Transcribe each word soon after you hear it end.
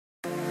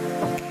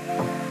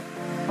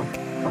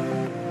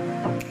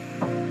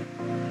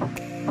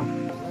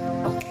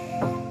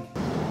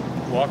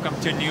welcome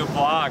to a new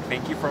vlog.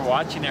 Thank you for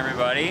watching,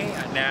 everybody.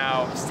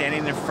 Now,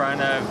 standing in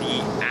front of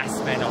the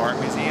Aspen Art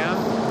Museum,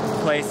 a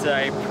place that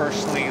I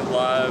personally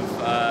love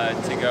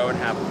to go and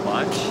have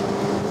lunch.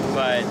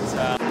 But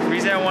the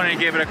reason I want to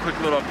give it a quick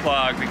little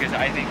plug, because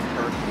I think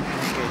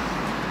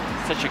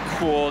it's such a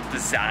cool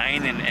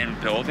design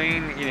and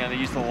building. You know, they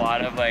used a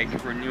lot of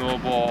like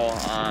renewable,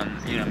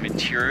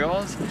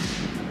 materials.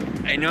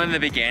 I know in the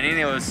beginning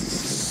it was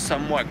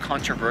somewhat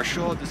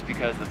controversial just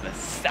because of the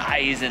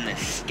size and the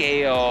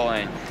scale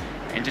and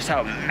just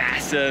how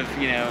massive,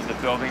 the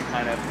building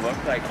kind of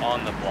looked like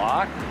on the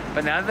block.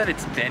 But now that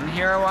it's been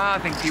here a while, I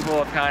think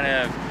people have kind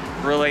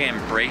of really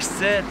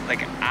embraced it.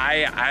 Like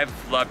I've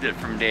loved it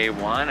from day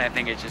one. I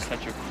think it's just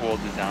such a cool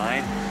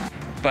design.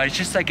 But it's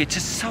just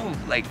so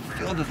like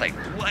filled with like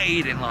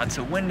light and lots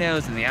of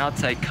windows, and the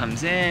outside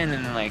comes in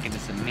and like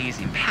this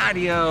amazing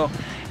patio.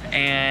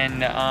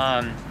 And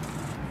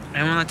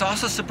what's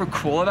also super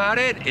cool about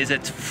it is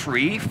it's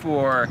free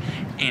for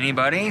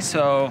anybody.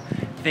 So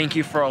thank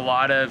you for a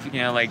lot of,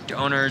 like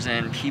donors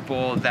and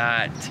people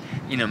that,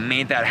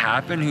 made that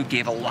happen, who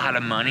gave a lot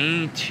of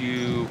money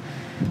to,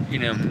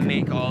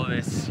 make all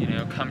this,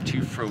 come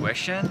to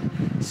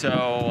fruition.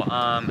 So,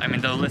 I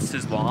mean, the list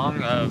is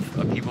long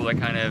of people that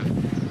kind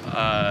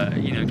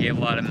of, gave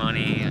a lot of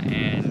money,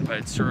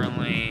 but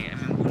certainly, I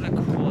mean, what a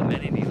cool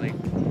amenity.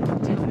 Like,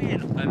 tell me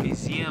a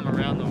museum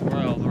around the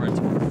world where it's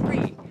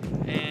free.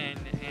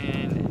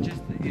 And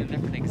just the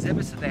different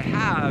exhibits that they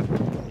have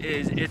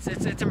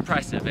it's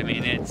impressive. I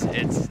mean,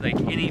 it's like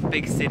any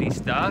big city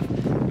stuff,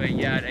 but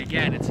yet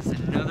again, it's just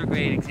another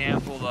great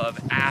example of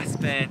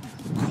Aspen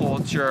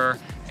culture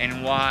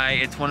and why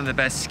it's one of the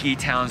best ski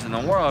towns in the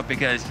world.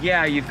 Because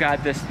yeah, you've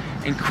got this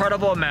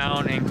incredible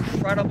mountain,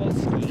 incredible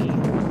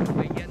skiing,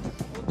 but yet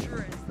the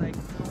culture is like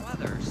no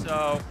other.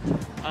 So,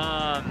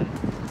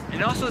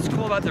 and also what's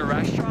cool about the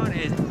restaurant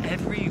is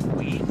every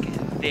week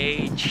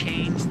they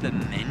change the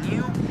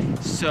menu.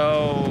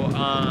 So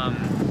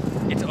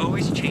it's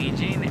always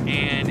changing,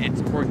 and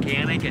it's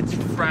organic, it's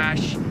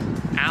fresh.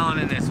 Alan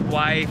and his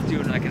wife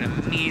doing like an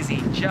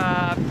amazing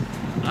job.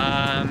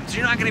 So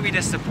you're not gonna be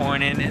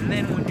disappointed. And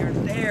then when you're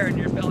there and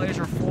your bellies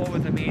are full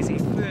with amazing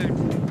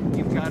food,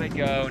 you've gotta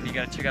go and you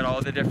gotta check out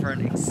all the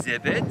different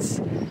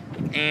exhibits.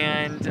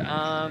 And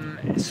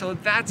so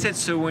that's it.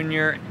 So when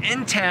you're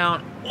in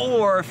town,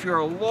 or if you're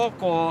a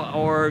local,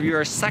 or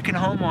you're a second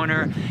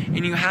homeowner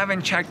and you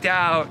haven't checked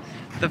out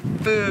the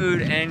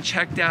food and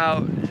checked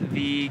out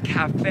the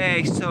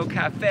cafe, So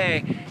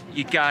Cafe,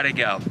 you gotta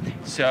go.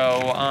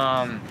 So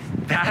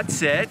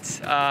that's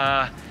it.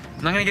 I'm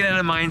not gonna get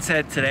into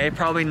mindset today.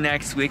 Probably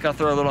next week I'll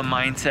throw a little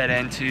mindset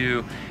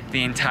into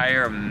the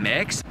entire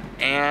mix.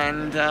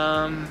 And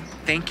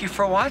thank you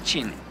for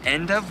watching.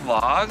 End of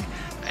vlog,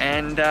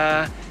 and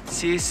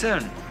see you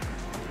soon.